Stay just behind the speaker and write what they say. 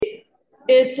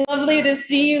It's lovely to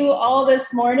see you all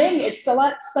this morning. It's a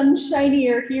lot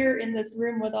sunshinier here in this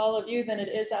room with all of you than it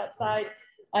is outside.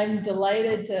 I'm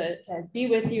delighted to be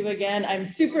with you again. I'm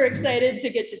super excited to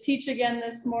get to teach again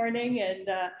this morning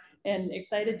and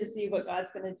excited to see what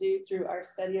God's going to do through our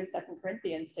study of 2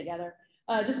 Corinthians together.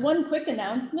 Just one quick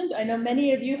announcement. I know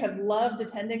many of you have loved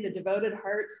attending the Devoted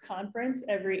Hearts Conference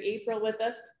every April with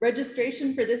us.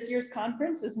 Registration for this year's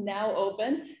conference is now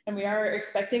open, and we are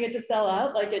expecting it to sell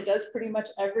out like it does pretty much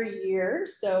every year.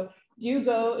 So do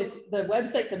go. It's the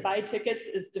website to buy tickets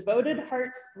is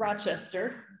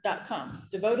devotedheartsrochester.com,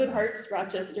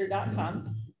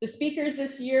 devotedheartsrochester.com. The speakers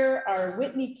this year are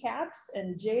Whitney Capps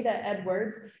and Jada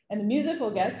Edwards, and the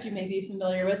musical guest you may be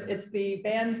familiar with, it's the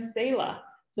band Selah.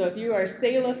 So if you are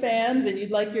Selah fans and you'd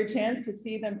like your chance to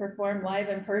see them perform live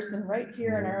in person right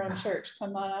here in our own church,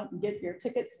 come on out and get your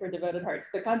tickets for Devoted Hearts.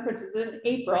 The conference is in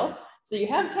April, so you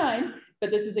have time,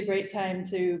 but this is a great time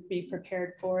to be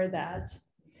prepared for that.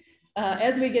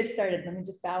 As we get started, let me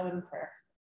just bow in prayer.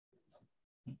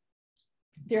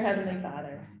 Dear Heavenly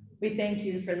Father, we thank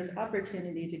you for this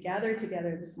opportunity to gather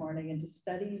together this morning and to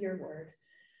study your word.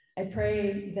 I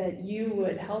pray that you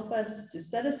would help us to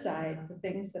set aside the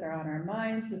things that are on our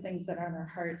minds, the things that are on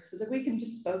our hearts, so that we can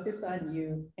just focus on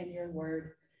you and your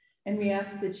word. And we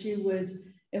ask that you would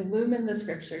illumine the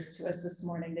scriptures to us this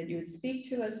morning, that you would speak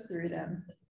to us through them,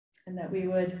 and that we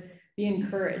would be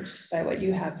encouraged by what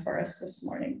you have for us this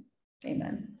morning.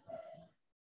 Amen.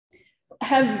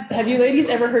 Have you ladies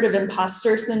ever heard of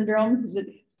imposter syndrome? Is it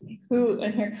who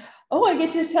in here? Oh, I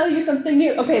get to tell you something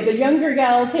new. Okay, the younger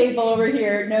gal table over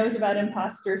here knows about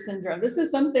imposter syndrome. This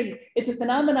is something, it's a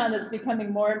phenomenon that's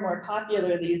becoming more and more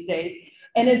popular these days.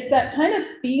 And it's that kind of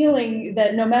feeling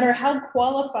that no matter how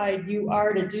qualified you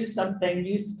are to do something,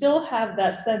 you still have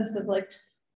that sense of like,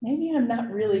 maybe I'm not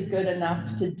really good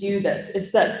enough to do this.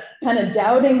 It's that kind of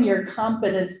doubting your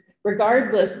competence,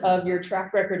 regardless of your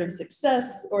track record of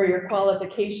success or your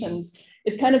qualifications.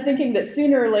 It's kind of thinking that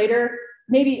sooner or later,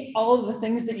 maybe all of the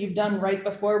things that you've done right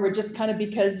before were just kind of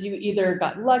because you either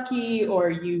got lucky or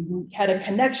you had a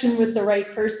connection with the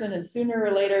right person, and sooner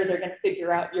or later they're going to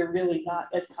figure out you're really not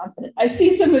as competent. I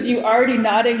see some of you already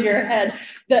nodding your head.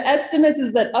 The estimates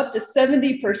is that up to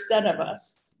 70% of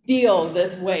us feel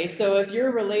this way. So if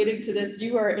you're relating to this,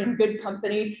 you are in good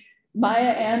company.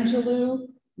 Maya Angelou,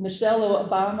 Michelle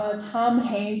Obama, Tom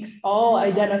Hanks all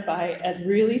identify as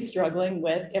really struggling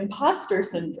with imposter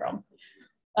syndrome.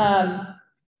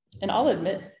 And I'll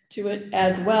admit to it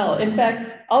as well. In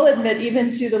fact, I'll admit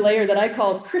even to the layer that I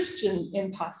call Christian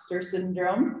imposter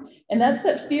syndrome. And that's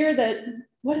that fear that,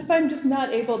 what if I'm just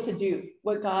not able to do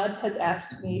what God has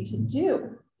asked me to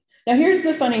do? Now, here's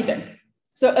the funny thing.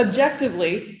 So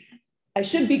objectively, I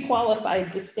should be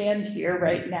qualified to stand here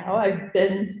right now. I've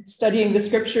been studying the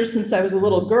scriptures since I was a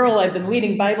little girl. I've been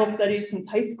leading Bible studies since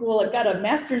high school. I've got a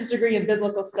master's degree in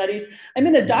biblical studies. I'm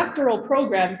in a doctoral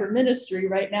program for ministry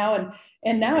right now,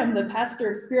 and now I'm the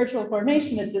pastor of spiritual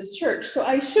formation at this church. So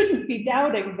I shouldn't be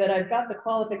doubting that I've got the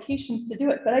qualifications to do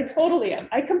it, but I totally am.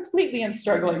 I completely am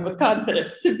struggling with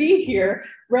confidence to be here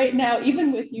right now,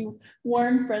 even with you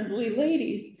warm, friendly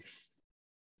ladies.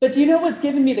 But do you know what's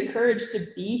given me the courage to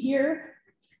be here?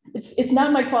 It's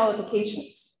not my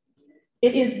qualifications.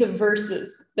 It is the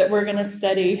verses that we're going to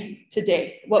study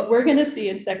today. What we're going to see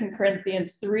in 2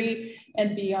 Corinthians 3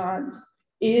 and beyond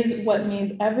is what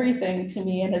means everything to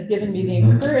me and has given me the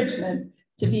encouragement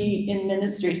to be in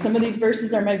ministry. Some of these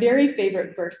verses are my very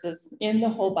favorite verses in the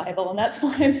whole Bible, and that's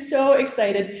why I'm so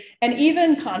excited and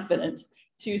even confident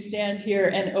to stand here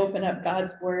and open up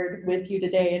God's word with you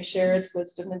today and share its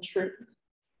wisdom and truth.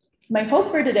 My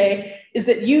hope for today is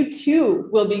that you too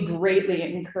will be greatly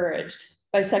encouraged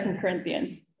by 2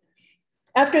 Corinthians.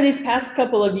 After these past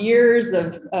couple of years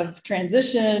of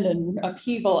transition and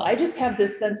upheaval, I just have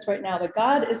this sense right now that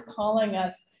God is calling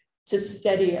us to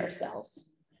steady ourselves,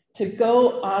 to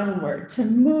go onward, to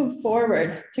move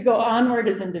forward, to go onward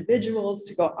as individuals,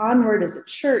 to go onward as a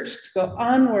church, to go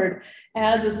onward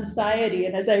as a society.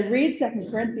 And as I read 2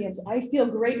 Corinthians, I feel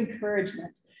great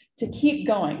encouragement to keep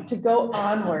going, to go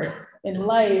onward in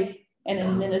life and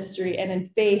in ministry and in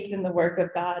faith in the work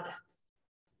of God.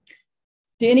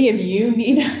 Do any of you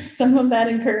need some of that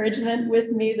encouragement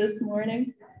with me this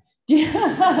morning?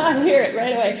 I hear it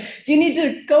right away. Do you need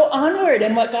to go onward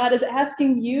in what God is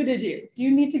asking you to do? Do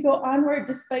you need to go onward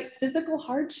despite physical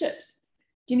hardships?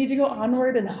 Do you need to go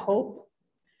onward in hope?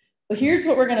 Well, here's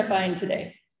what we're going to find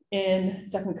today in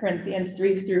 2 Corinthians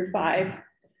 3 through 5.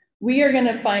 We are going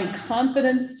to find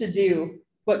confidence to do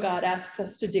what God asks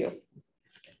us to do.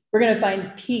 We're going to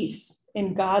find peace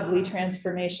in godly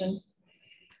transformation.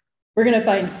 We're going to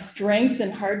find strength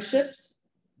in hardships.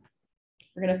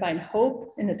 We're going to find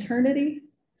hope in eternity.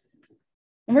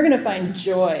 And we're going to find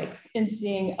joy in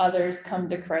seeing others come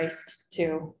to Christ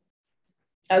too.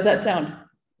 How's that sound?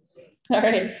 All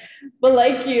right. Well,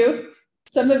 like you,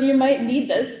 some of you might need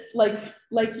this,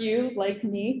 like you, like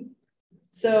me.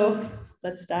 So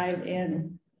let's dive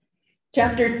in.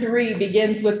 Chapter 3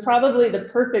 begins with probably the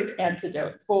perfect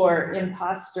antidote for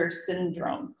imposter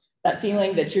syndrome, that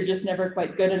feeling that you're just never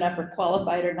quite good enough or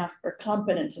qualified enough or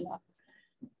competent enough.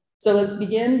 So let's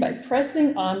begin by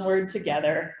pressing onward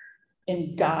together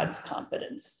in God's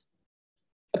competence.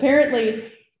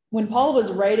 Apparently, when Paul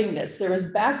was writing this, there was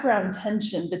background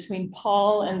tension between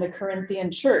Paul and the Corinthian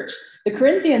church. The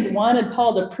Corinthians wanted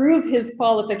Paul to prove his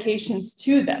qualifications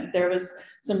to them. There was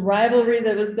some rivalry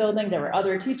that was building. There were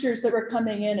other teachers that were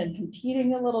coming in and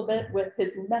competing a little bit with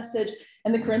his message.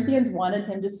 And the Corinthians wanted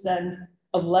him to send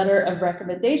a letter of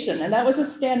recommendation. And that was a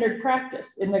standard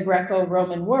practice in the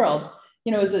Greco-Roman world.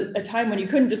 You know, it was a time when you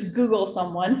couldn't just Google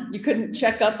someone. You couldn't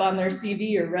check up on their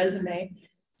CV or resume.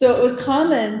 So it was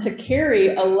common to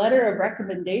carry a letter of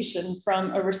recommendation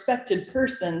from a respected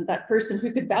person, that person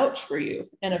who could vouch for you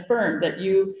and affirm that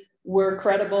you were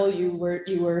credible, you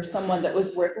were someone that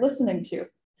was worth listening to.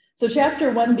 So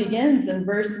chapter 1 begins in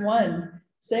verse 1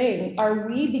 saying, are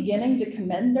we beginning to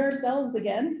commend ourselves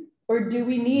again? Or do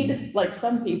we need, like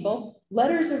some people,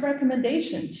 letters of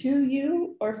recommendation to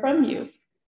you or from you?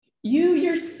 You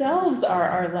yourselves are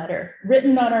our letter,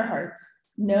 written on our hearts,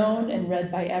 known and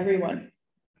read by everyone.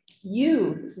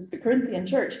 You, this is the Corinthian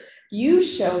church, you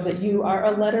show that you are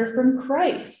a letter from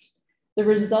Christ, the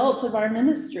result of our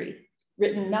ministry,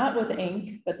 written not with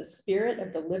ink, but the Spirit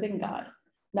of the living God,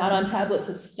 not on tablets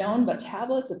of stone, but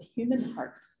tablets of human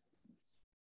hearts.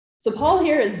 So Paul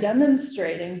here is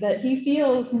demonstrating that he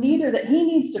feels neither that he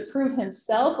needs to prove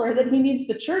himself or that he needs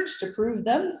the church to prove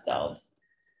themselves.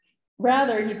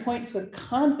 Rather, he points with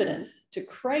confidence to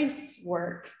Christ's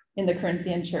work in the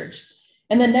Corinthian church.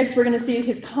 And then next, we're going to see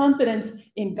his confidence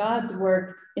in God's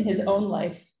work in his own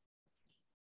life.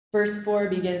 Verse 4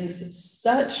 begins,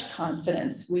 such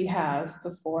confidence we have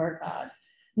before God.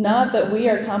 Not that we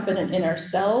are confident in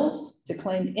ourselves to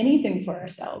claim anything for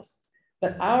ourselves,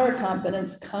 but our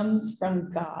confidence comes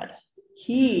from God.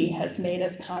 He has made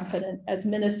us confident as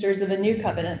ministers of a new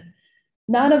covenant,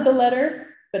 not of the letter,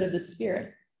 but of the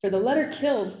Spirit. For the letter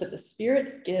kills, but the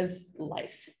Spirit gives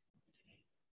life.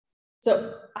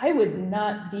 So I would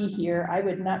not be here. I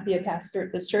would not be a pastor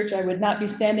at this church. I would not be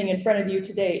standing in front of you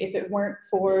today if it weren't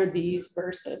for these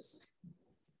verses.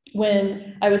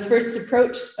 When I was first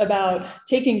approached about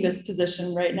taking this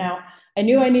position right now, I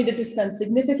knew I needed to spend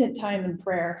significant time in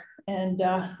prayer and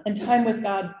time with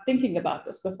God thinking about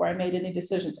this before I made any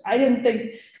decisions. I didn't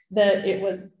think that it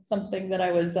was something that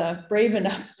I was brave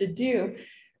enough to do.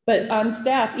 But on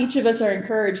staff, each of us are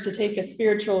encouraged to take a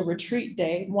spiritual retreat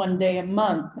day, one day a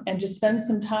month, and just spend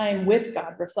some time with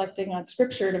God, reflecting on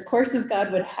scripture. And of course, as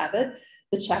God would have it,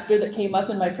 the chapter that came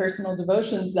up in my personal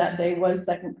devotions that day was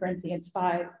 2 Corinthians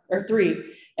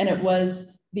 3. And it was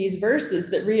these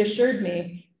verses that reassured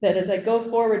me that as I go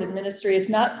forward in ministry, it's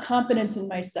not confidence in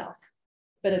myself,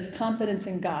 but it's confidence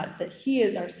in God, that he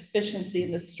is our sufficiency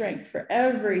and the strength for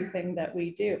everything that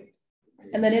we do.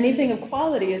 And that anything of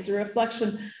quality is a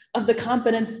reflection of the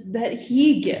confidence that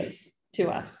he gives to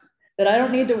us, that I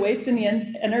don't need to waste any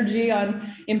energy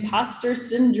on imposter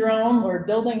syndrome or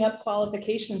building up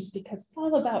qualifications, because it's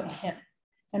all about him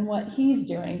and what he's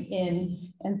doing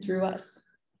in and through us.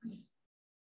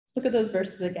 Look at those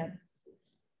verses again.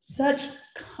 Such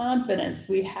confidence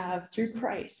we have through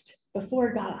Christ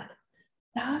before God,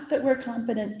 not that we're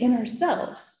confident in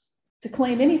ourselves to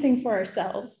claim anything for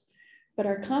ourselves, but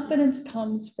our confidence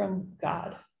comes from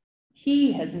God.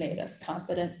 He has made us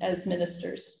confident as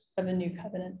ministers of a new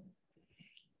covenant.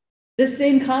 This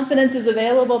same confidence is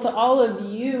available to all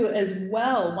of you as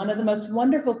well. One of the most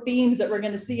wonderful themes that we're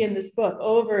going to see in this book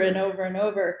over and over and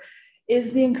over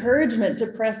is the encouragement to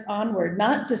press onward,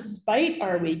 not despite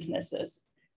our weaknesses,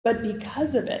 but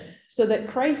because of it, so that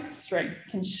Christ's strength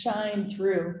can shine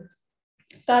through.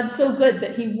 God's so good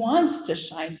that he wants to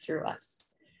shine through us.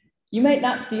 You might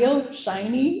not feel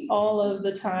shiny all of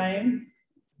the time,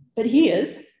 but he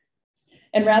is.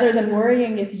 And rather than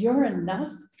worrying if you're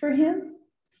enough for him,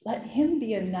 let him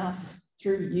be enough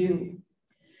through you.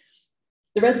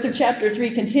 The rest of chapter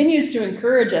 3 continues to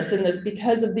encourage us in this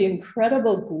because of the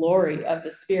incredible glory of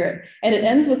the Spirit. And it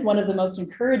ends with one of the most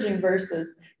encouraging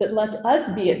verses that lets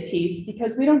us be at peace,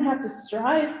 because we don't have to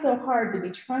strive so hard to be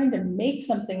trying to make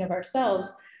something of ourselves.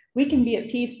 We can be at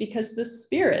peace because the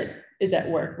Spirit is at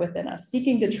work within us,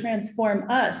 seeking to transform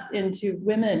us into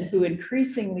women who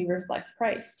increasingly reflect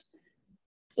Christ.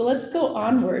 So let's go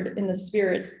onward in the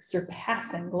Spirit's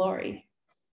surpassing glory.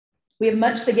 We have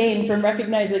much to gain from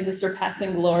recognizing the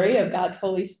surpassing glory of God's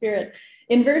Holy Spirit.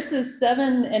 In verses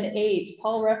 7 and 8,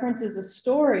 Paul references a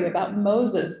story about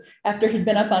Moses after he'd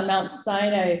been up on Mount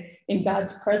Sinai in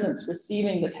God's presence,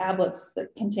 receiving the tablets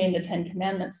that contain the 10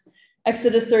 Commandments.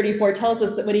 Exodus 34 tells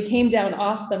us that when he came down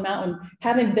off the mountain,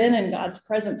 having been in God's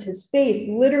presence, his face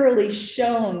literally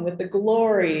shone with the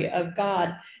glory of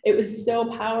God. It was so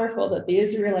powerful that the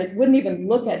Israelites wouldn't even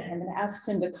look at him and asked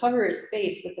him to cover his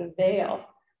face with a veil.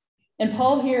 And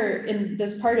Paul here in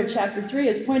this part of chapter 3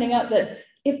 is pointing out that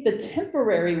if the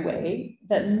temporary way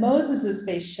that Moses'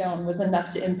 face shone was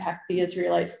enough to impact the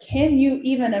Israelites, can you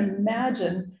even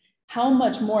imagine how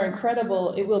much more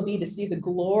incredible it will be to see the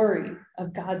glory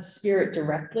of God's Spirit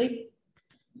directly?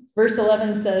 Verse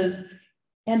 11 says,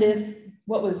 and if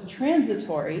what was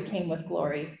transitory came with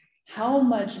glory, how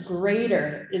much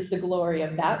greater is the glory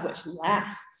of that which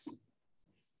lasts?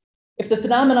 If the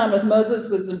phenomenon with Moses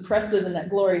was impressive and that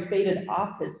glory faded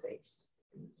off his face,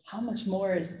 how much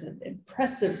more is the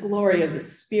impressive glory of the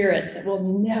Spirit that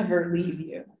will never leave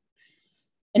you?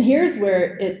 And here's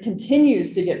where it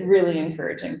continues to get really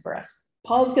encouraging for us.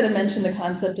 Paul's going to mention the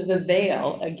concept of a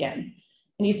veil again.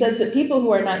 And he says that people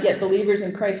who are not yet believers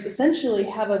in Christ essentially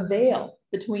have a veil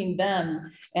between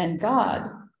them and God.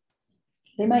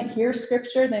 They might hear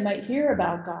scripture, they might hear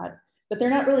about God, but they're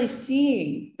not really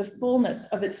seeing the fullness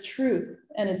of its truth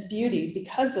and its beauty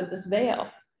because of this veil.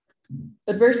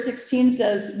 But verse 16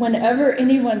 says, whenever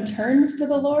anyone turns to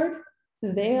the Lord,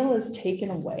 the veil is taken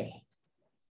away.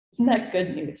 Isn't that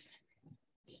good news?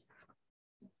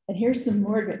 And here's some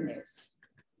more good news.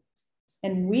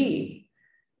 And we,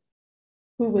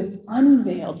 who with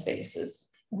unveiled faces,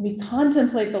 when we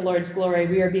contemplate the Lord's glory,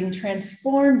 we are being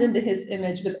transformed into his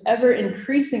image with ever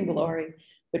increasing glory,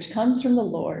 which comes from the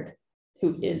Lord,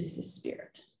 who is the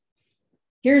Spirit.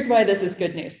 Here's why this is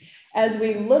good news. As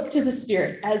we look to the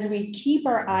Spirit, as we keep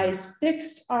our eyes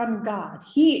fixed on God,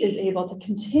 he is able to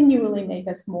continually make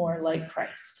us more like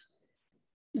Christ.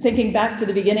 Thinking back to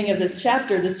the beginning of this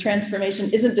chapter, this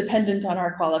transformation isn't dependent on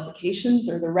our qualifications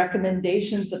or the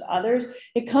recommendations of others.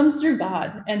 It comes through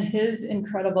God and his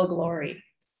incredible glory.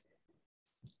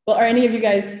 Well, are any of you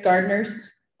guys gardeners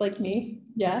like me?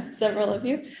 Yeah, several of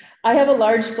you. I have a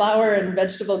large flower and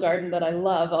vegetable garden that I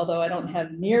love, although I don't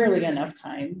have nearly enough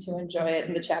time to enjoy it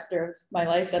in the chapter of my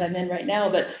life that I'm in right now.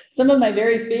 But some of my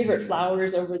very favorite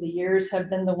flowers over the years have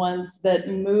been the ones that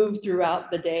move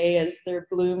throughout the day as their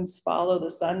blooms follow the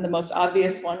sun. The most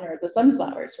obvious one are the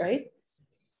sunflowers, right?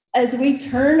 As we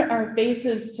turn our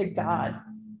faces to God,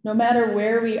 no matter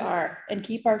where we are, and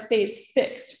keep our face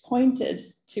fixed,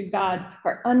 pointed to God,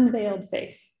 our unveiled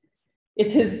face,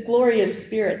 it's his glorious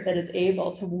Spirit that is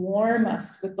able to warm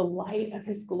us with the light of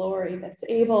his glory, that's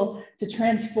able to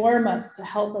transform us, to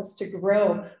help us to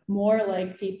grow more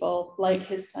like people like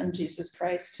his son, Jesus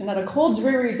Christ. And on a cold,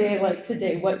 dreary day like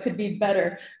today, what could be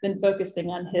better than focusing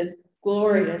on his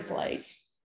glorious light?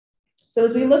 So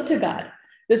as we look to God,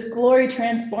 this glory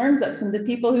transforms us into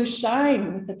people who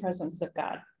shine with the presence of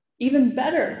God, even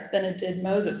better than it did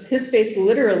Moses. His face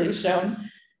literally shone.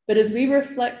 But as we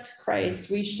reflect Christ,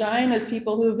 we shine as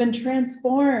people who have been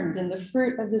transformed in the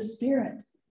fruit of the Spirit: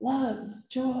 love,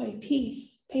 joy,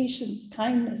 peace, patience,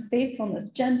 kindness, faithfulness,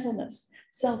 gentleness,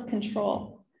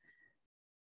 self-control.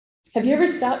 Have you ever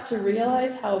stopped to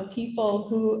realize how people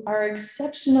who are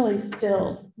exceptionally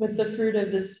filled with the fruit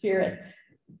of the Spirit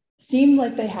seem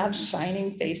like they have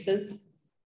shining faces?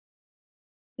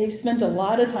 They've spent a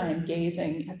lot of time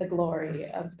gazing at the glory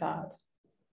of God.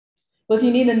 Well, if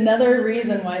you need another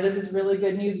reason why this is really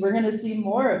good news, we're going to see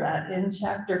more of that in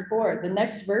chapter 4. The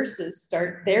next verses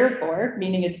start, therefore,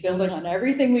 meaning it's building on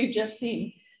everything we've just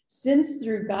seen. Since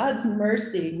through God's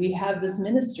mercy we have this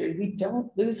ministry, we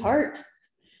don't lose heart.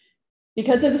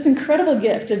 Because of this incredible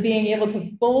gift of being able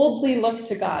to boldly look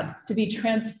to God, to be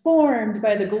transformed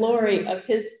by the glory of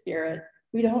his Spirit,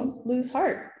 we don't lose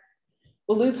heart.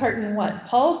 We'll lose heart in what?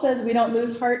 Paul says we don't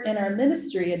lose heart in our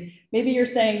ministry. And maybe you're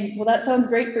saying, well, that sounds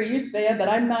great for you, Svea, but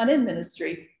I'm not in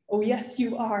ministry. Oh, yes,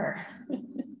 you are.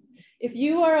 If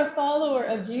you are a follower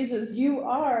of Jesus, you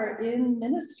are in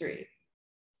ministry.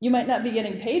 You might not be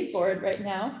getting paid for it right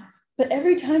now, but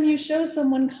every time you show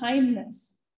someone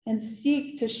kindness and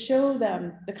seek to show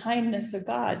them the kindness of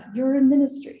God, you're in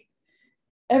ministry.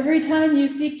 Every time you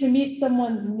seek to meet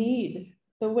someone's need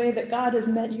the way that God has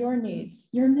met your needs,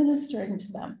 you're ministering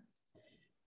to them.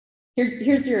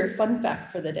 Here's your fun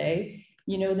fact for the day.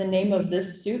 You know the name of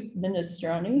this soup,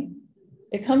 minestrone?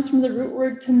 It comes from the root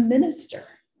word to minister.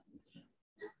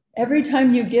 Every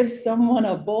time you give someone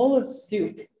a bowl of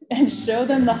soup and show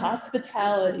them the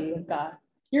hospitality of God,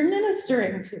 You're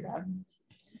ministering to them.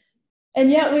 And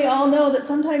yet we all know that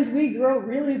sometimes we grow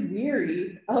really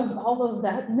weary of all of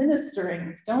that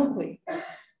ministering, don't we?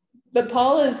 But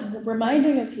Paul is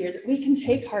reminding us here that we can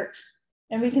take heart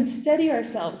and we can steady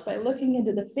ourselves by looking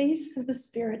into the face of the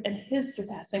Spirit and his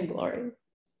surpassing glory.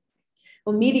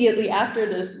 Well, immediately after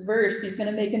this verse, he's going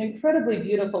to make an incredibly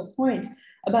beautiful point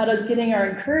about us getting our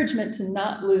encouragement to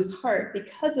not lose heart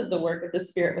because of the work of the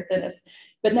Spirit within us.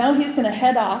 But now he's going to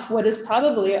head off what is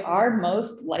probably our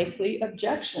most likely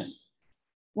objection.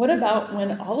 What about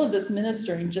when all of this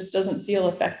ministering just doesn't feel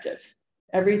effective?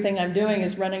 Everything I'm doing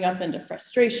is running up into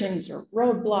frustrations or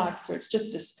roadblocks, or it's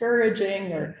just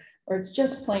discouraging, or it's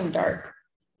just plain dark.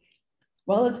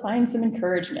 Well, let's find some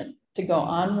encouragement to go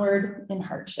onward in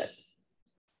hardship.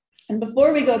 And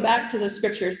before we go back to the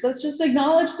scriptures, let's just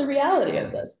acknowledge the reality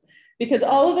of this. Because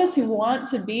all of us who want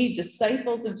to be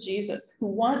disciples of Jesus, who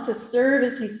want to serve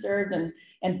as he served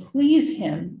and please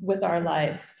him with our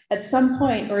lives, at some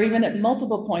point, or even at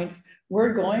multiple points,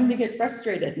 we're going to get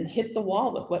frustrated and hit the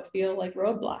wall with what feel like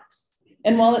roadblocks.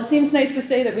 And while it seems nice to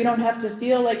say that we don't have to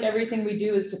feel like everything we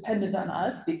do is dependent on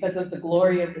us because of the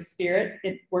glory of the Spirit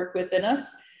at work within us,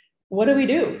 what do we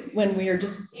do when we are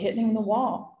just hitting the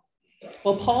wall?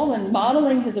 Well, Paul, in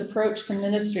modeling his approach to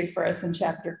ministry for us in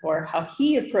chapter 4, how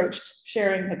he approached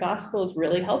sharing the gospel is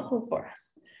really helpful for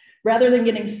us. Rather than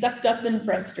getting sucked up in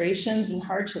frustrations and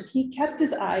hardship, he kept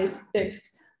his eyes fixed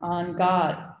on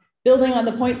God. Building on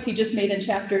the points he just made in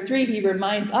chapter 3, he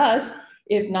reminds us,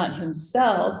 if not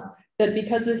himself, that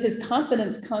because of his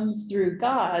confidence comes through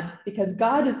God, because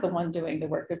God is the one doing the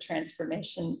work of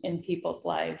transformation in people's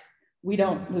lives, we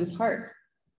don't lose heart.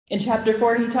 In chapter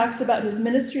 4, he talks about his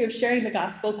ministry of sharing the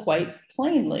gospel quite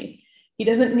plainly. He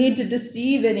doesn't need to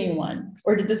deceive anyone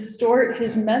or to distort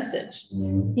his message.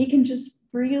 He can just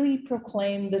freely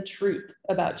proclaim the truth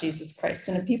about Jesus Christ.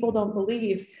 And if people don't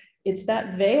believe, it's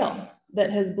that veil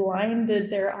that has blinded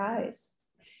their eyes.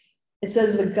 It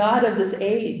says the God of this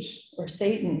age, or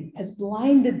Satan, has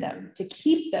blinded them to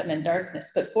keep them in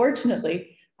darkness. But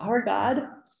fortunately, our God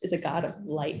is a God of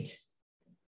light.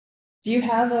 Do you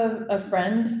have a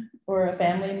friend or a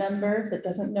family member that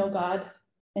doesn't know God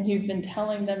and you've been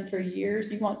telling them for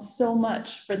years you want so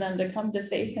much for them to come to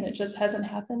faith and it just hasn't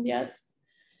happened yet?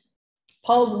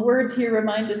 Paul's words here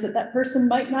remind us that that person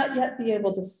might not yet be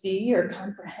able to see or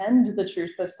comprehend the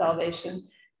truth of salvation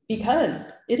because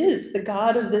it is the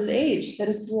God of this age that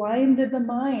has blinded the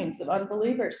minds of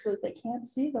unbelievers so that they can't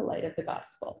see the light of the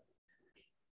gospel.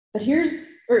 But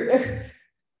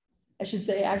I should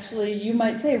say, actually, you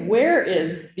might say, where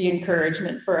is the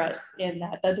encouragement for us in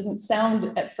that? That doesn't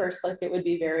sound at first like it would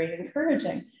be very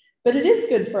encouraging, but it is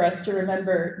good for us to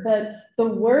remember that the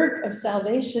work of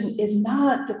salvation is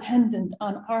not dependent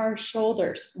on our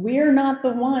shoulders. We're not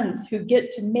the ones who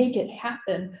get to make it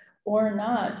happen or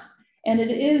not. And it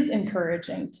is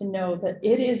encouraging to know that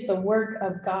it is the work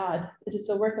of God. It is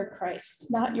the work of Christ,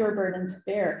 not your burden to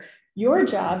bear. Your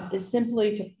job is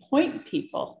simply to point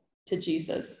people to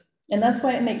Jesus. And that's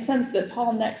why it makes sense that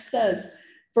Paul next says,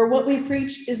 for what we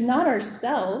preach is not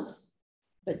ourselves,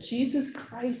 but Jesus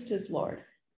Christ is Lord,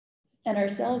 and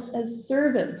ourselves as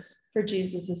servants for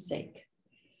Jesus' sake.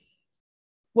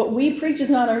 What we preach is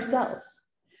not ourselves.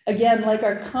 Again, like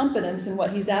our competence in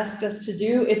what he's asked us to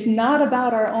do, it's not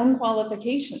about our own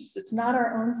qualifications. It's not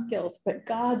our own skills, but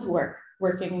God's work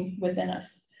working within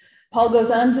us. Paul goes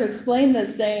on to explain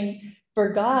this, saying, for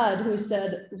God, who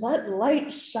said, let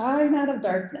light shine out of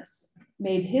darkness,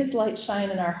 made his light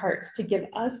shine in our hearts to give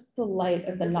us the light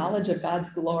of the knowledge of God's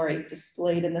glory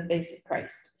displayed in the face of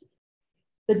Christ.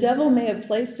 The devil may have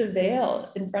placed a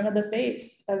veil in front of the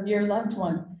face of your loved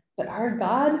one, but our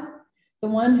God, the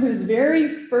one whose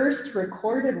very first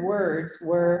recorded words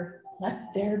were,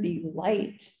 let there be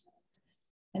light.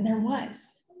 And there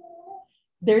was.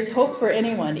 There's hope for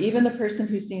anyone, even the person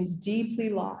who seems deeply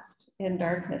lost in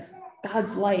darkness.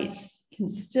 God's light can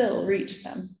still reach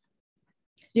them.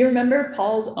 Do you remember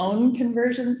Paul's own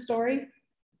conversion story?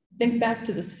 Think back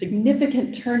to the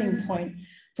significant turning point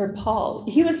for Paul.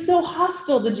 He was so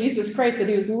hostile to Jesus Christ that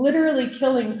he was literally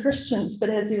killing Christians.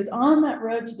 But as he was on that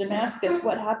road to Damascus,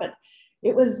 what happened?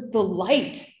 It was the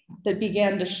light that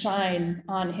began to shine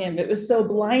on him. It was so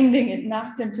blinding, it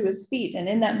knocked him to his feet. And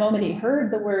in that moment, he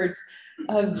heard the words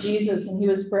of Jesus and he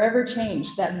was forever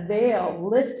changed. That veil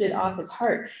lifted off his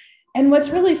heart. And what's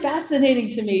really fascinating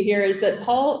to me here is that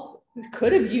Paul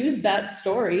could have used that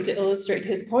story to illustrate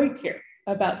his point here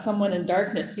about someone in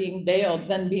darkness being veiled,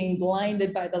 then being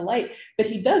blinded by the light, but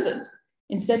he doesn't.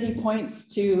 Instead, he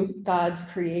points to God's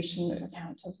creation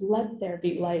account of let there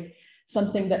be light,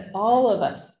 something that all of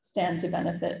us stand to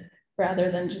benefit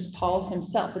rather than just Paul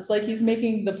himself. It's like he's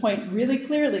making the point really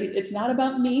clearly. It's not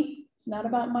about me. It's not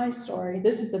about my story.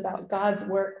 This is about God's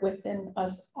work within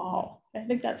us all. I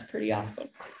think that's pretty awesome.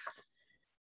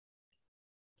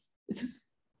 It's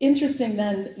interesting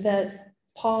then that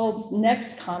Paul's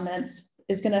next comments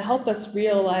is going to help us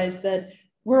realize that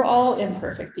we're all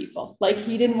imperfect people. Like,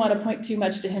 he didn't want to point too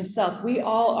much to himself. We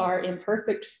all are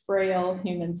imperfect, frail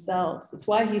human selves. That's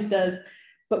why he says,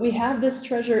 but we have this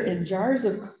treasure in jars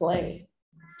of clay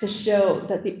to show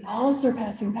that the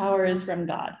all-surpassing power is from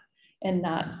God and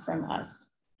not from us.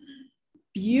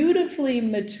 Beautifully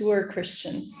mature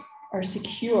Christians are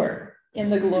secure in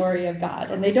the glory of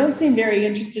God, and they don't seem very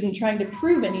interested in trying to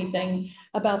prove anything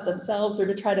about themselves or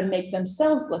to try to make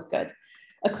themselves look good.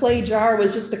 A clay jar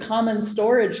was just the common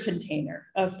storage container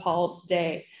of Paul's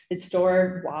day. It'd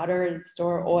store water, it'd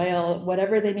store oil,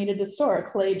 whatever they needed to store.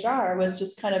 A clay jar was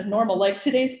just kind of normal, like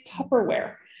today's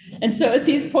Tupperware. And so as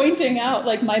he's pointing out,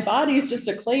 like, my body is just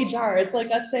a clay jar, it's like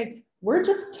us saying, we're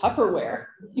just Tupperware.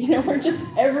 We're just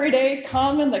everyday,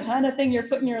 common, the kind of thing you're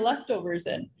putting your leftovers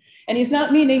in. And he's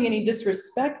not meaning any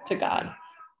disrespect to God,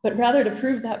 but rather to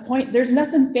prove that point, there's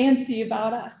nothing fancy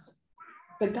about us.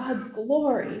 But God's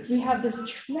glory, we have this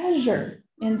treasure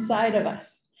inside of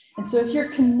us. And so if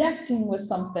you're connecting with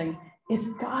something, it's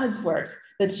God's work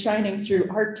that's shining through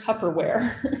our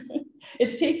Tupperware.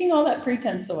 It's taking all that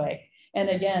pretense away. And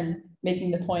again,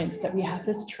 making the point that we have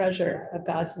this treasure of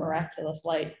God's miraculous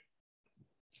light.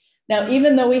 Now,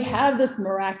 even though we have this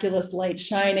miraculous light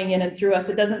shining in and through us,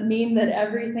 it doesn't mean that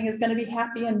everything is going to be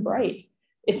happy and bright.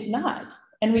 It's not.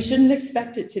 And we shouldn't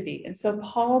expect it to be. And so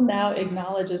Paul now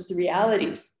acknowledges the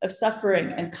realities of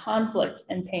suffering and conflict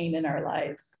and pain in our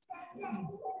lives.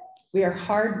 We are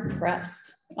hard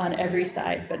pressed on every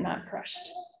side, but not crushed.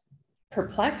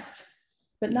 Perplexed,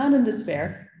 but not in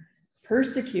despair.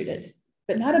 Persecuted,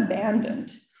 but not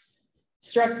abandoned.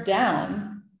 Struck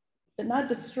down, but not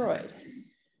destroyed.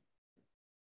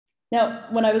 Now,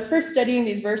 when I was first studying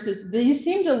these verses, these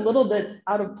seemed a little bit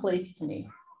out of place to me.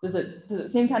 Does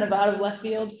it seem kind of out of left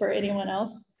field for anyone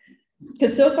else?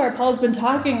 Because so far, Paul's been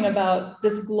talking about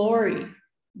this glory,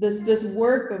 this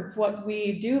work of what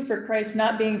we do for Christ,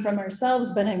 not being from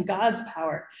ourselves, but in God's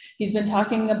power. He's been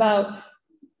talking about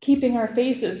keeping our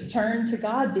faces turned to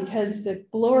God because the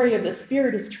glory of the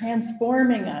Spirit is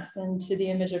transforming us into the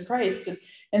image of Christ.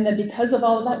 And that because of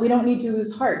all of that, we don't need to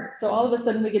lose heart. So all of a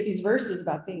sudden we get these verses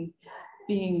about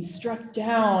being struck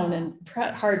down and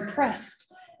hard pressed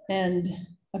and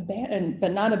abandoned,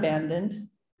 but not abandoned.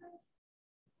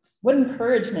 What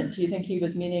encouragement do you think he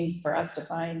was meaning for us to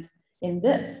find in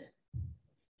this?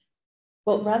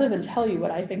 Well, rather than tell you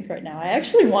what I think right now, I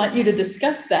actually want you to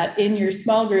discuss that in your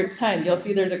small groups time. You'll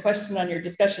see there's a question on your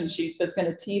discussion sheet that's going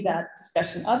to tee that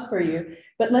discussion up for you.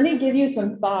 But let me give you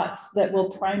some thoughts that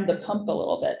will prime the pump a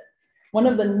little bit. One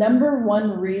of the number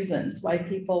one reasons why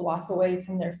people walk away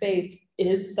from their faith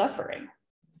is suffering.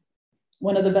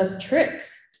 One of the best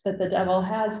tricks that the devil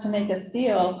has to make us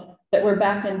feel that we're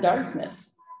back in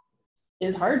darkness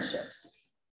is hardships.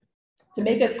 To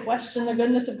make us question the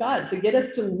goodness of God, to get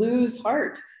us to lose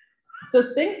heart.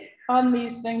 So think on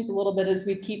these things a little bit as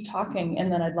we keep talking,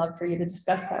 and then I'd love for you to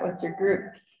discuss that with your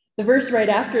group. The verse right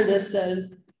after this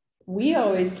says, we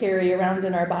always carry around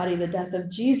in our body the death of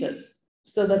Jesus,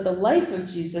 so that the life of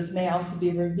Jesus may also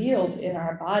be revealed in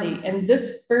our body. And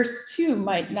this verse too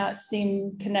might not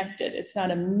seem connected. It's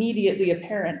not immediately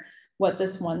apparent what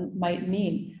this one might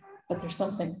mean, but there's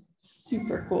something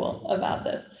super cool about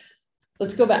this.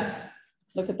 Let's go back.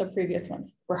 Look at the previous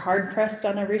ones. We're hard pressed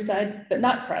on every side, but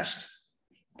not crushed.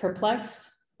 Perplexed,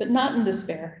 but not in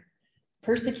despair.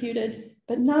 Persecuted,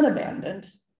 but not abandoned.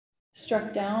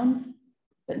 Struck down,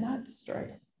 but not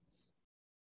destroyed.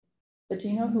 But do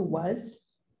you know who was?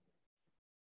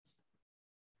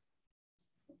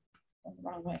 Went the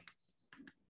wrong way.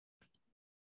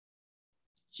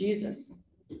 Jesus.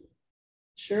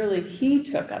 Surely he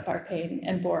took up our pain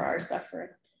and bore our suffering.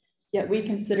 Yet we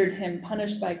considered him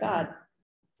punished by God.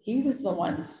 He was the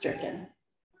one stricken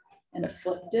and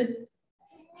afflicted.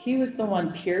 He was the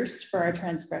one pierced for our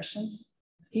transgressions.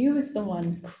 He was the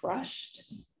one crushed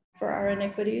for our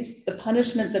iniquities. The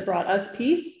punishment that brought us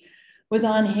peace was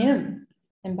on him,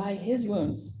 and by his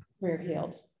wounds we're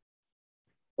healed.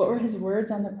 What were his words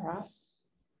on the cross?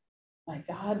 My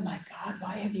God,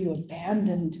 why have you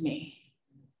abandoned me?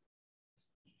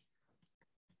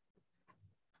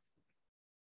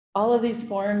 All of these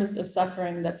forms of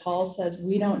suffering that Paul says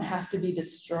we don't have to be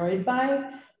destroyed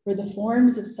by were the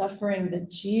forms of suffering that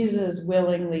Jesus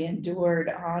willingly endured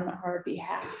on our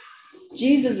behalf.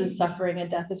 Jesus' suffering and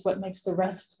death is what makes the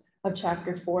rest of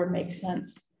chapter 4 make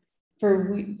sense. For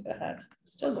we,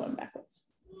 still going backwards.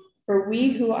 For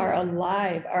we who are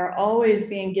alive are always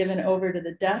being given over to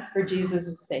the death for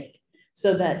Jesus' sake,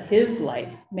 so that his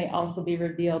life may also be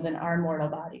revealed in our mortal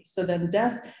bodies. So then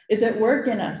death is at work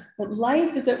in us, but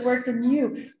life is at work in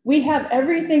you. We have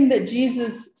everything that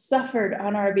Jesus suffered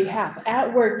on our behalf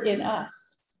at work in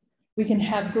us. We can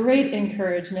have great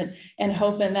encouragement and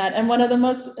hope in that. And one of the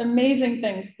most amazing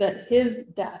things that his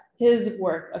death, his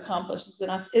work accomplishes in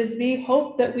us is the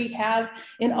hope that we have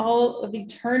in all of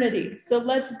eternity. So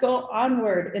let's go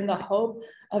onward in the hope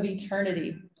of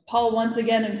eternity. Paul once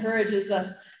again encourages us,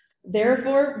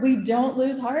 therefore, we don't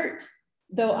lose heart,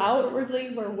 though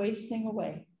outwardly we're wasting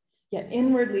away. Yet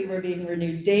inwardly we're being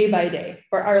renewed day by day,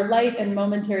 for our light and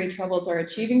momentary troubles are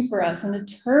achieving for us an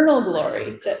eternal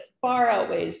glory that far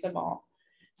outweighs them all.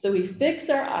 So we fix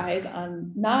our eyes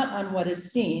on not on what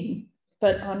is seen,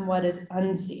 but on what is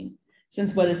unseen,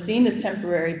 since what is seen is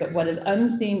temporary, but what is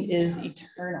unseen is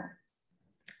eternal.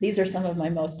 These are some of my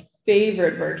most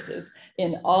favorite verses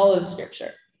in all of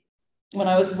Scripture. When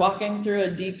I was walking through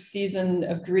a deep season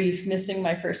of grief, missing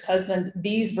my first husband,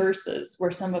 these verses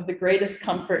were some of the greatest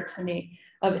comfort to me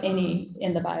of any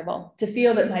in the Bible. To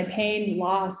feel that my pain,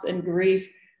 loss, and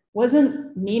grief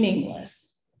wasn't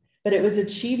meaningless, but it was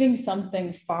achieving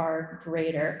something far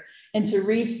greater. And to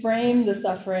reframe the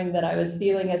suffering that I was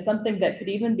feeling as something that could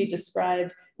even be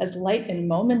described as light and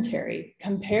momentary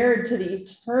compared to the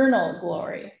eternal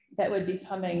glory that would be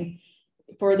coming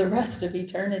for the rest of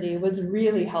eternity was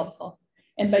really helpful.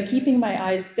 And by keeping my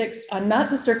eyes fixed on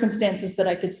not the circumstances that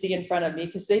I could see in front of me,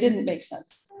 because they didn't make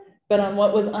sense, but on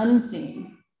what was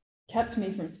unseen, kept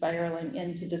me from spiraling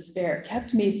into despair,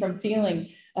 kept me from feeling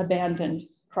abandoned,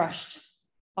 crushed,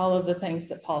 all of the things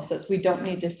that Paul says we don't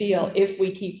need to feel if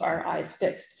we keep our eyes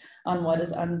fixed on what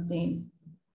is unseen.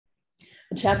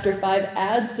 Chapter 5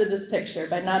 adds to this picture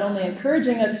by not only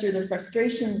encouraging us through the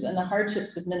frustrations and the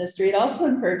hardships of ministry, it also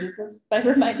encourages us by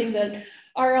reminding that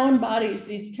our own bodies,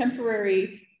 these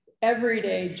temporary,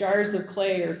 everyday jars of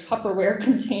clay or Tupperware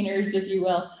containers, if you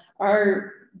will,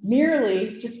 are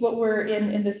merely just what we're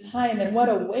in this time, and what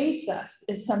awaits us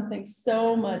is something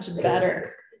so much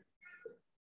better.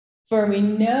 For we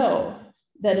know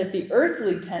that if the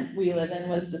earthly tent we live in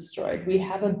was destroyed, we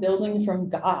have a building from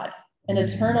God, an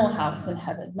eternal house in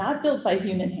heaven, not built by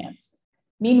human hands.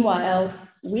 Meanwhile,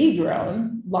 we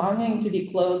groan, longing to be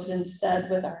clothed instead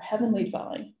with our heavenly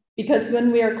dwelling, because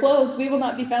when we are clothed, we will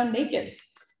not be found naked.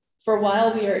 For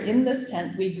while we are in this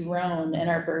tent, we groan and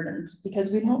are burdened, because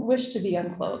we don't wish to be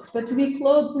unclothed, but to be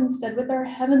clothed instead with our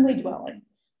heavenly dwelling,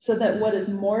 so that what is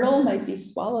mortal might be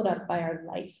swallowed up by our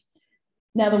life.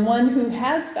 Now, the one who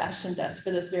has fashioned us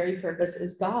for this very purpose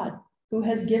is God, who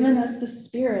has given us the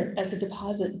Spirit as a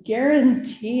deposit,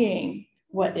 guaranteeing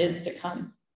what is to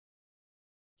come.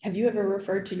 Have you ever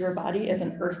referred to your body as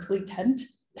an earthly tent?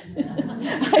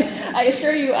 I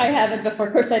assure you I haven't before.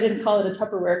 Of course, I didn't call it a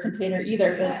Tupperware container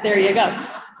either, but there you go.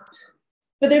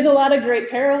 But there's a lot of great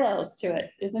parallels to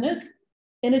it, isn't it?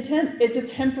 In a tent, it's a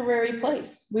temporary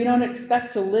place. We don't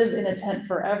expect to live in a tent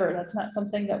forever. That's not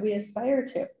something that we aspire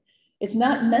to. It's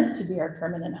not meant to be our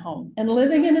permanent home. And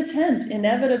living in a tent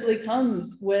inevitably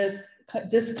comes with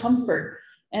discomfort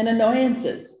and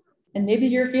annoyances. And maybe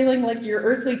you're feeling like your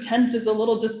earthly tent is a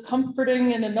little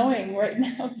discomforting and annoying right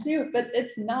now too, but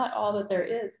it's not all that there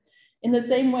is. In the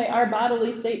same way, our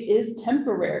bodily state is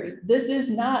temporary. This is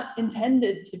not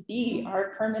intended to be our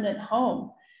permanent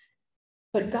home.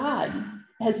 But God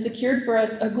has secured for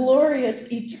us a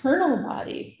glorious eternal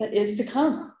body that is to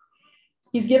come.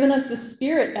 He's given us the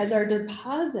Spirit as our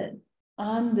deposit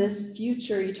on this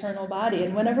future eternal body.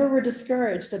 And whenever we're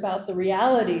discouraged about the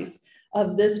realities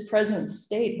of this present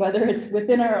state, whether it's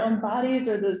within our own bodies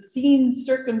or the seen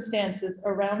circumstances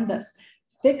around us,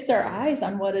 fix our eyes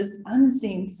on what is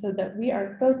unseen so that we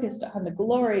are focused on the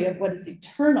glory of what is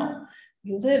eternal.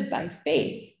 We live by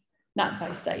faith, not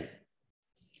by sight.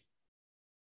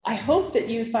 I hope that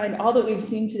you find all that we've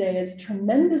seen today is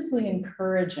tremendously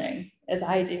encouraging, as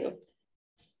I do.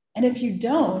 And if you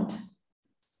don't,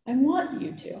 I want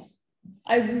you to.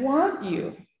 I want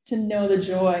you to know the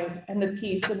joy and the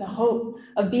peace and the hope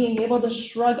of being able to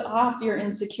shrug off your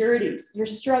insecurities, your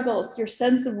struggles, your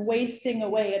sense of wasting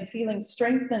away, and feeling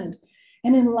strengthened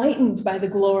and enlightened by the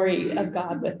glory of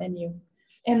God within you.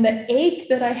 And the ache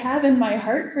that I have in my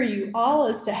heart for you all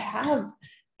is to have,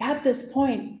 at this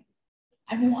point,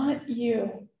 I want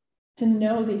you to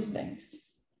know these things.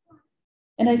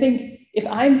 And I think if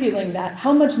I'm feeling that,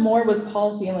 how much more was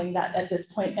Paul feeling that at this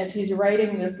point as he's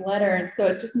writing this letter? And so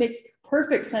it just makes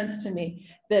perfect sense to me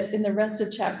that in the rest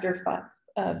of chapter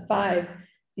 5,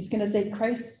 he's going to say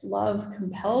Christ's love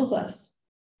compels us.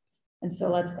 And so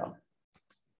let's go.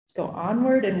 Let's go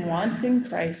onward and wanting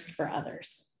Christ for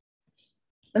others.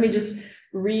 Let me just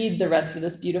read the rest of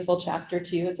this beautiful chapter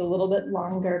to you. It's a little bit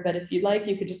longer, but if you'd like,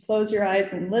 you could just close your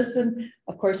eyes and listen.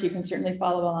 Of course, you can certainly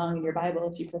follow along in your Bible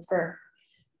if you prefer.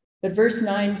 But verse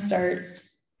 9 starts,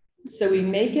 so we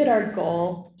make it our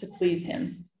goal to please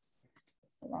him.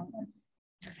 That's the wrong one.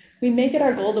 We make it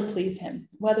our goal to please him,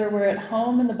 whether we're at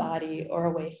home in the body or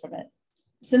away from it.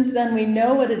 Since then, we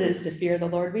know what it is to fear the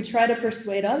Lord. We try to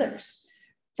persuade others.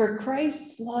 For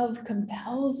Christ's love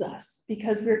compels us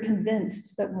because we're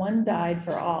convinced that one died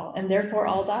for all, and therefore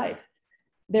all died.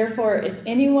 Therefore, if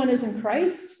anyone is in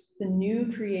Christ, the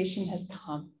new creation has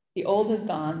come. The old has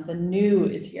gone, the new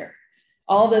is here.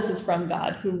 All this is from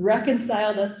God, who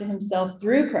reconciled us to himself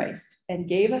through Christ and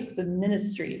gave us the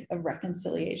ministry of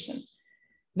reconciliation.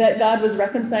 That God was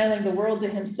reconciling the world to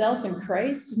himself in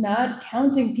Christ, not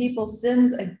counting people's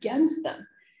sins against them.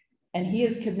 And he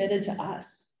has committed to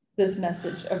us this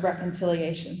message of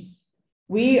reconciliation.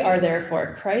 We are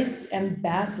therefore Christ's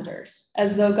ambassadors,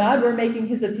 as though God were making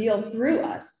his appeal through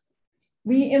us.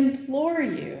 We implore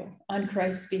you on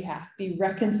Christ's behalf, be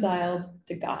reconciled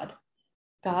to God.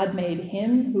 God made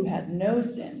him who had no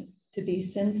sin to be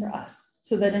sin for us,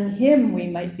 so that in him we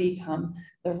might become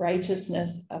the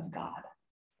righteousness of God.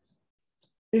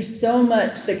 There's so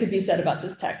much that could be said about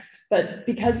this text, but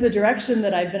because the direction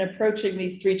that I've been approaching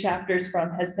these 3 chapters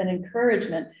from has been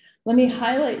encouragement, let me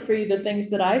highlight for you the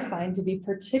things that I find to be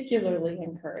particularly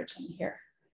encouraging here.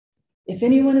 If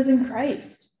anyone is in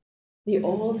Christ, the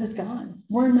old has gone.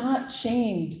 We're not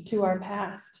chained to our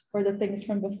past or the things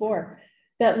from before.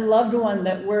 That loved one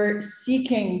that we're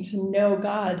seeking to know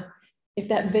God, if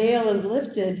that veil is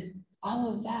lifted, all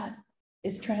of that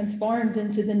is transformed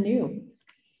into the new.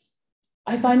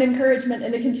 I find encouragement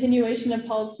in the continuation of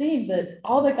Paul's theme that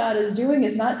all that God is doing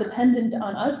is not dependent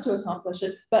on us to accomplish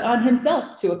it, but on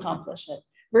himself to accomplish it.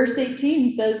 Verse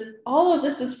 18 says, all of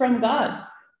this is from God,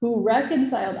 who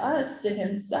reconciled us to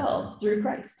himself through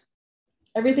Christ.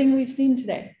 Everything we've seen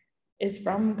today is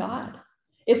from God.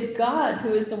 It's God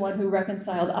who is the one who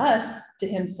reconciled us to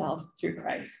himself through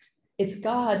Christ. It's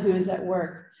God who is at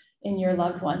work in your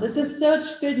loved one. This is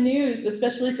such good news,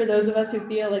 especially for those of us who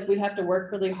feel like we have to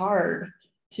work really hard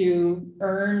to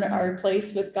earn our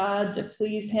place with God, to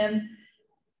please him.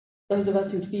 Those of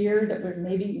us who fear that we're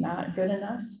maybe not good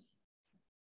enough.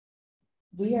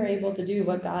 We are able to do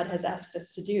what God has asked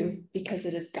us to do because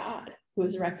it is God who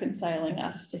is reconciling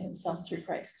us to himself through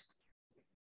Christ.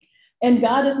 And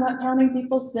God is not counting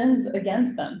people's sins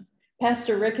against them.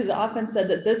 Pastor Rick has often said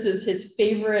that this is his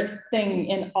favorite thing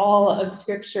in all of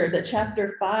Scripture, that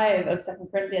chapter 5 of 2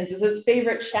 Corinthians is his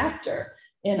favorite chapter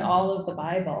in all of the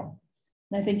Bible.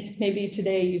 And I think maybe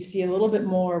today you see a little bit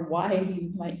more why he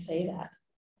might say that.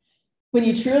 When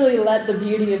you truly let the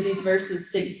beauty of these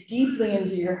verses sink deeply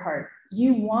into your heart,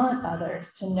 you want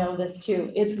others to know this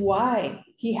too. It's why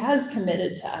he has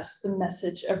committed to us the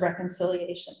message of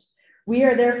reconciliation. We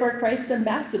are therefore Christ's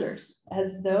ambassadors,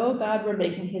 as though God were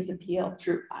making his appeal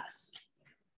through us.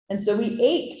 And so we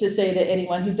ache to say to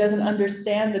anyone who doesn't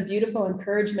understand the beautiful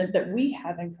encouragement that we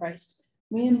have in Christ,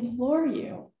 we implore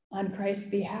you on Christ's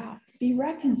behalf, be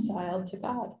reconciled to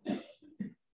God.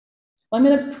 I'm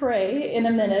going to pray in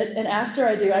a minute, and after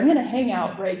I do, I'm going to hang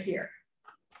out right here.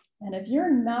 And if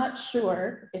you're not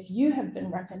sure if you have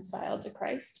been reconciled to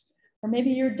Christ, or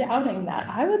maybe you're doubting that,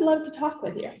 I would love to talk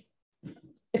with you.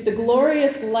 If the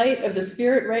glorious light of the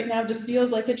Spirit right now just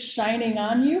feels like it's shining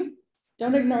on you,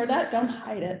 don't ignore that. Don't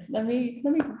hide it. Let me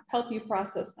help you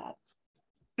process that.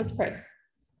 Let's pray.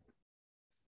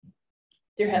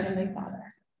 Dear Heavenly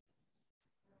Father,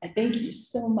 I thank you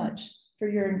so much for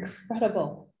your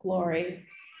incredible glory,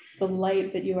 the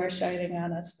light that you are shining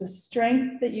on us, the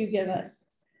strength that you give us,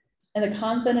 and the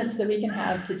confidence that we can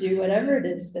have to do whatever it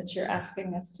is that you're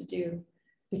asking us to do,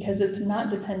 because it's not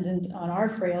dependent on our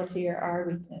frailty or our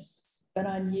weakness, but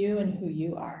on you and who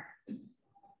you are.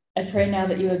 I pray now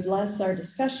that you would bless our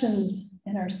discussions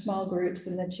in our small groups,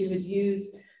 and that you would use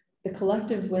the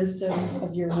collective wisdom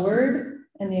of your word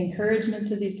and the encouragement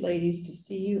to these ladies to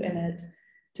see you in it,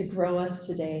 to grow us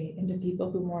today into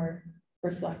people who more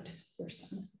reflect your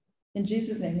Son. In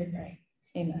Jesus' name we pray.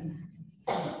 Amen.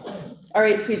 All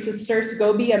right, sweet sisters,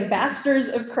 go be ambassadors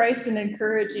of Christ and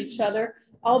encourage each other.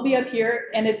 I'll be up here,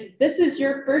 and if this is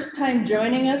your first time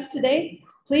joining us today,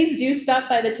 please do stop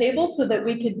by the table so that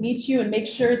we could meet you and make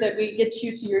sure that we get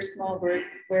you to your small group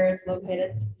where it's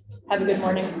located. Have a good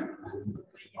morning.